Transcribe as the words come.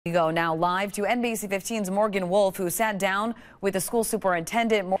We go now live to NBC 15's Morgan Wolfe, who sat down with the school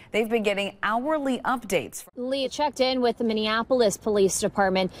superintendent. They've been getting hourly updates. Leah checked in with the Minneapolis Police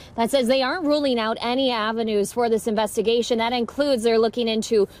Department that says they aren't ruling out any avenues for this investigation. That includes they're looking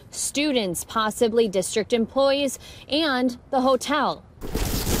into students, possibly district employees, and the hotel.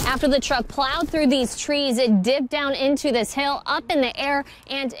 After the truck plowed through these trees, it dipped down into this hill, up in the air,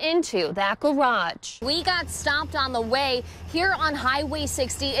 and into that garage. We got stopped on the way here on Highway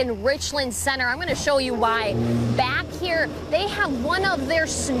 60 in Richland Center. I'm going to show you why. Back here, they have one of their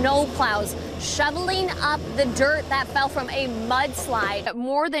snow plows shoveling up the dirt that fell from a mudslide.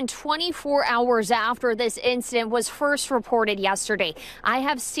 More than 24 hours after this incident was first reported yesterday, I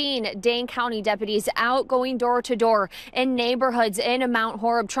have seen Dane County deputies out going door to door in neighborhoods in Mount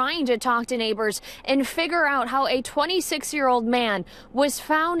Horeb, trying to talk to neighbors and figure out how a 26-year-old man was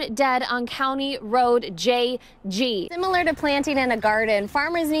found dead on County Road JG. Similar to planting in a garden,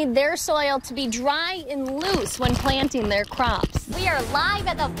 farmers need their soil to be dry and loose when planting their crops. We are live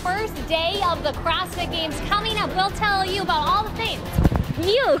at the first day of the CrossFit Games. Coming up, we'll tell you about all the things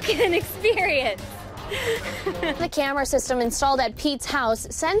you can experience. The camera system installed at Pete's house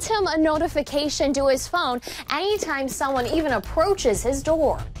sends him a notification to his phone anytime someone even approaches his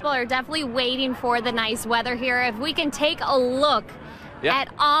door. People are definitely waiting for the nice weather here. If we can take a look at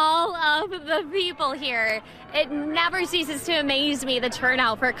all of the people here, it never ceases to amaze me, the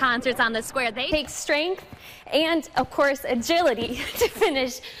turnout for concerts on the square. They take strength and, of course, agility to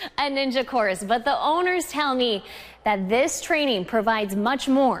finish a ninja course. But the owners tell me that this training provides much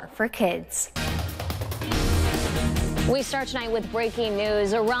more for kids. We start tonight with breaking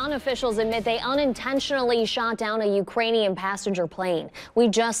news. Iran officials admit they unintentionally shot down a Ukrainian passenger plane. We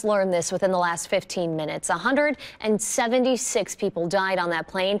just learned this within the last 15 minutes. 176 people died on that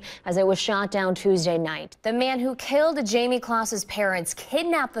plane as it was shot down Tuesday night. The man who killed Jamie Klaus's parents,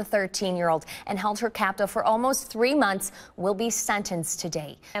 kidnapped the 13-year-old, and held her captive for almost 3 months will be sentenced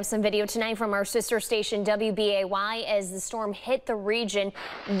today. I have some video tonight from our sister station WBAY as the storm hit the region.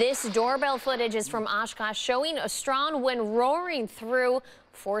 This doorbell footage is from Oshkosh, showing a strong wind roaring through,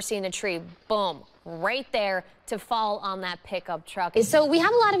 forcing a tree, boom, right there to fall on that pickup truck. So we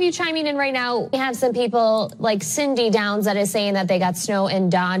have a lot of you chiming in right now. We have some people like Cindy Downs that is saying that they got snow in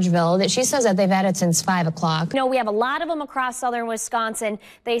Dodgeville, that she says that they've had it since 5 o'clock. No, we have a lot of them across southern Wisconsin.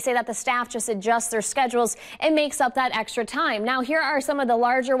 They say that the staff just adjusts their schedules and makes up that extra time. Now, here are some of the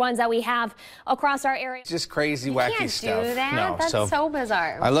larger ones that we have across our area. Just crazy, wacky stuff. You can't do that. No, That's so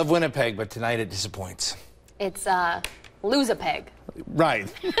bizarre. I love Winnipeg, but tonight it disappoints. It's lose a peg.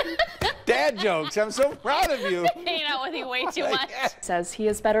 Right. Dad jokes. I'm so proud of you. Hanging out with you way too much. Says he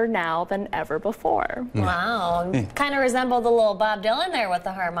is better now than ever before. Wow. Kind of resembled the little Bob Dylan there with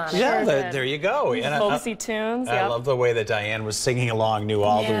the harmonica. Yeah, there you go. And Folksy tunes. I love the way that Diane was singing along, knew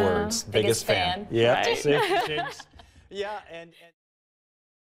all the words. Biggest fan. Yeah. Right. Yeah, and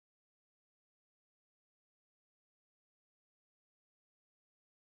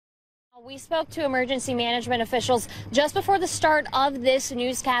we spoke to emergency management officials just before the start of this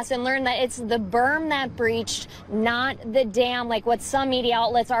newscast and learned that it's the berm that breached, not the dam, like what some media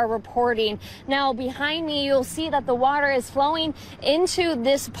outlets are reporting. Now, behind me, you'll see that the water is flowing into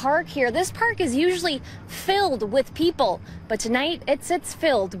this park here. This park is usually filled with people, but tonight it sits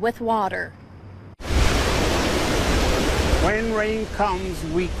filled with water. When rain comes,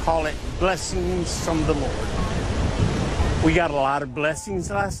 we call it blessings from the Lord. We got a lot of blessings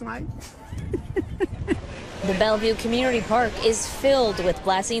last night. The Bellevue Community Park is filled with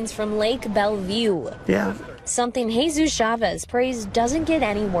blessings from Lake Bellevue. Yeah. Something Jesus Chavez prays doesn't get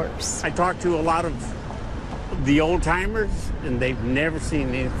any worse. I talked to a lot of the old timers, and they've never seen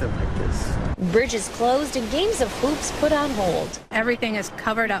anything like this. Bridges closed and games of hoops put on hold. Everything is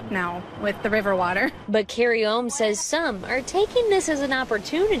covered up now with the river water. But Carrie Ohm says some are taking this as an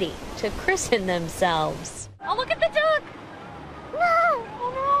opportunity to christen themselves. Oh, look at the duck! No!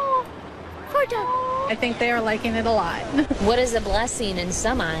 Oh no! Poor duck! I think they are liking it a lot. What is a blessing in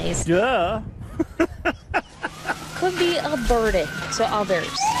some eyes Duh. could be a burden to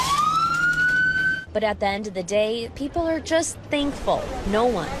others. But at the end of the day, people are just thankful no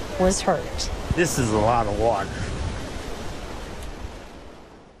one was hurt. This is a lot of water.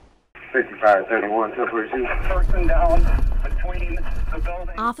 5531, person down between the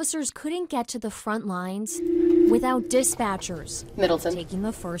building. Officers couldn't get to the front lines without dispatchers Middleton. taking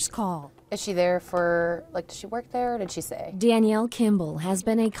the first call. Is she there for, does she work there, or did she say? Danielle Kimball has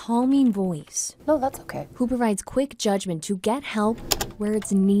been a calming voice. No, that's okay. Who provides quick judgment to get help where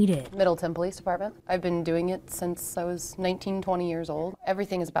it's needed. Middleton Police Department. I've been doing it since I was 19, 20 years old.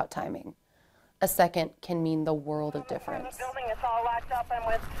 Everything is about timing. a second can mean the world of difference. Building is all locked up. I'm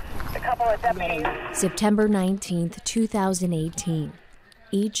with a couple of deputies. September 19th, 2018.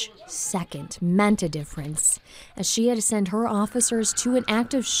 Each second meant a difference, as she had to send her officers to an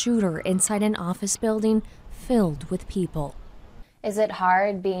active shooter inside an office building filled with people. Is it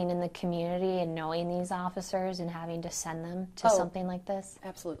hard being in the community and knowing these officers and having to send them to something like this?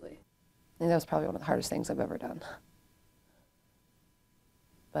 Absolutely. I think that was probably one of the hardest things I've ever done.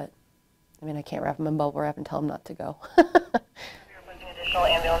 But, I mean, I can't wrap them in bubble wrap and tell them not to go. Additional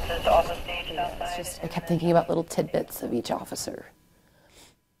ambulances also staged outside. It's just, I kept thinking about little tidbits of each officer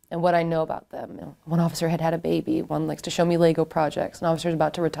and what I know about them. You know, one officer had had a baby, one likes to show me Lego projects, an officer's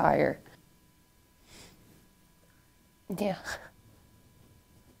about to retire. Yeah.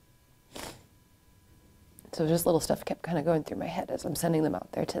 So just little stuff kept kind of going through my head as I'm sending them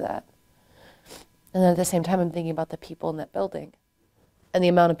out there to that. And then at the same time, I'm thinking about the people in that building and the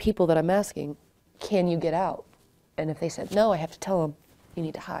amount of people that I'm asking, can you get out? And if they said no, I have to tell them, you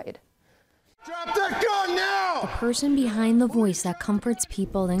need to hide. Drop that gun now! The person behind the voice that comforts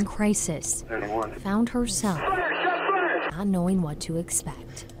people in crisis found herself not knowing what to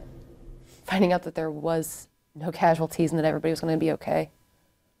expect. Finding out that there was no casualties and that everybody was going to be okay.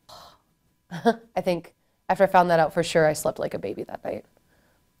 I think after I found that out for sure, I slept like a baby that night.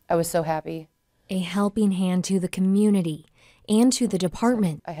 I was so happy. A helping hand to the community and to the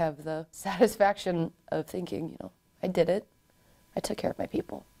department. I have the satisfaction of thinking, you know, I did it. I took care of my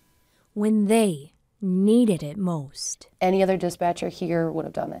people. When they needed it most. Any other dispatcher here would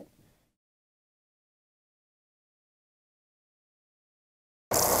have done it.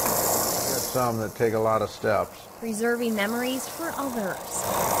 Some that take a lot of steps. Preserving memories for others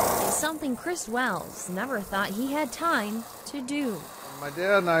is something Chris Wells never thought he had time to do. My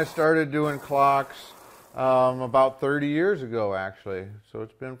dad and I started doing clocks about 30 years ago, actually, so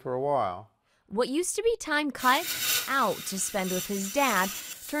it's been for a while. What used to be time cut out to spend with his dad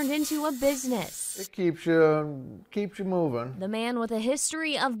turned into a business. It keeps you moving. The man with a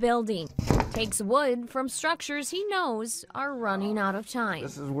history of building takes wood from structures he knows are running out of time.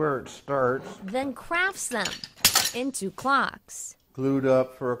 This is where it starts. Then crafts them into clocks. Glued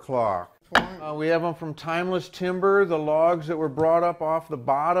up for a clock. We have them from timeless timber, the logs that were brought up off the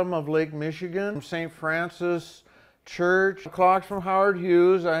bottom of Lake Michigan, from St. Francis Church. Clocks from Howard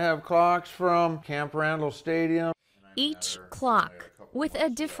Hughes. I have clocks from Camp Randall Stadium. Each clock with a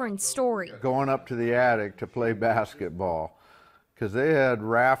different story. Going up to the attic to play basketball because they had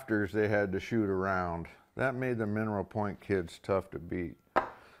rafters they had to shoot around. That made the Mineral Point kids tough to beat.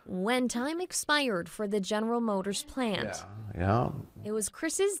 When time expired for the General Motors plant, Yeah. it was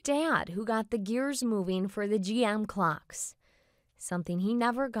Chris's dad who got the gears moving for the GM clocks, something he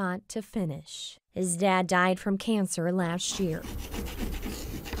never got to finish. His dad died from cancer last year.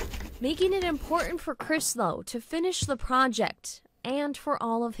 Making it important for Chris, though, to finish the project and for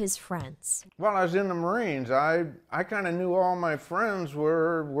all of his friends. While I was in the Marines, I kind of knew all my friends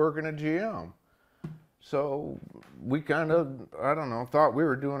were working at GM. So we kind of, I don't know, thought we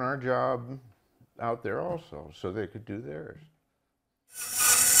were doing our job out there also, so they could do theirs.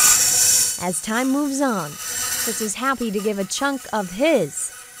 As time moves on, Chris is happy to give a chunk of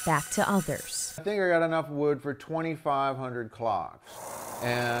his back to others. I think I got enough wood for 2,500 clocks.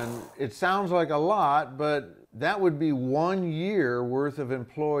 And it sounds like a lot, but that would be 1 year worth of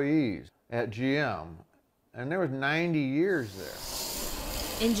employees at GM. And there was 90 years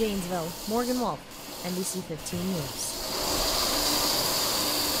there. In Janesville, Morgan Wolfe, NBC 15 News.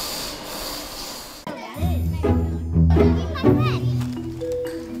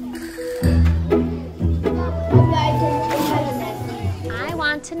 I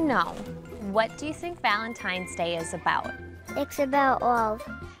want to know, what do you think Valentine's Day is about? It's about love.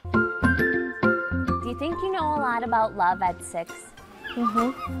 Do you think you know a lot about love at 6?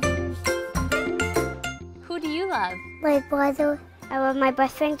 Who do you love? My brother. I love my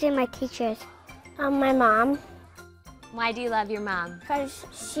best friends and my teachers. My mom. Why do you love your mom? Because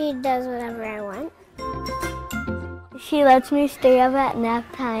she does whatever I want. She lets me stay up at nap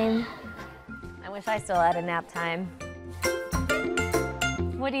time. I wish I still had a nap time.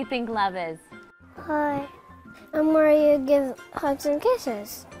 What do you think love is? I'm where you give hugs and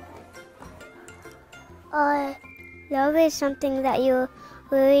kisses. Love is something that you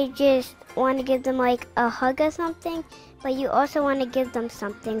really just want to give them like a hug or something, but you also want to give them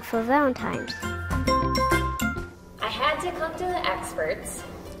something for Valentine's. I had to come to the experts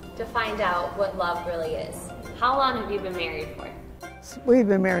to find out what love really is. How long have you been married for? We've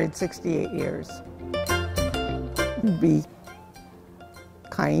been married 68 years. Be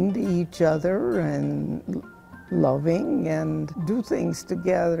kind to each other and loving and do things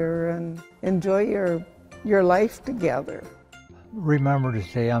together, and enjoy your life together. Remember to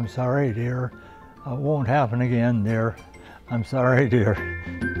say, "I'm sorry, dear. It won't happen again, dear. I'm sorry, dear."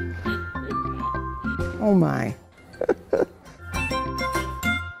 Oh my.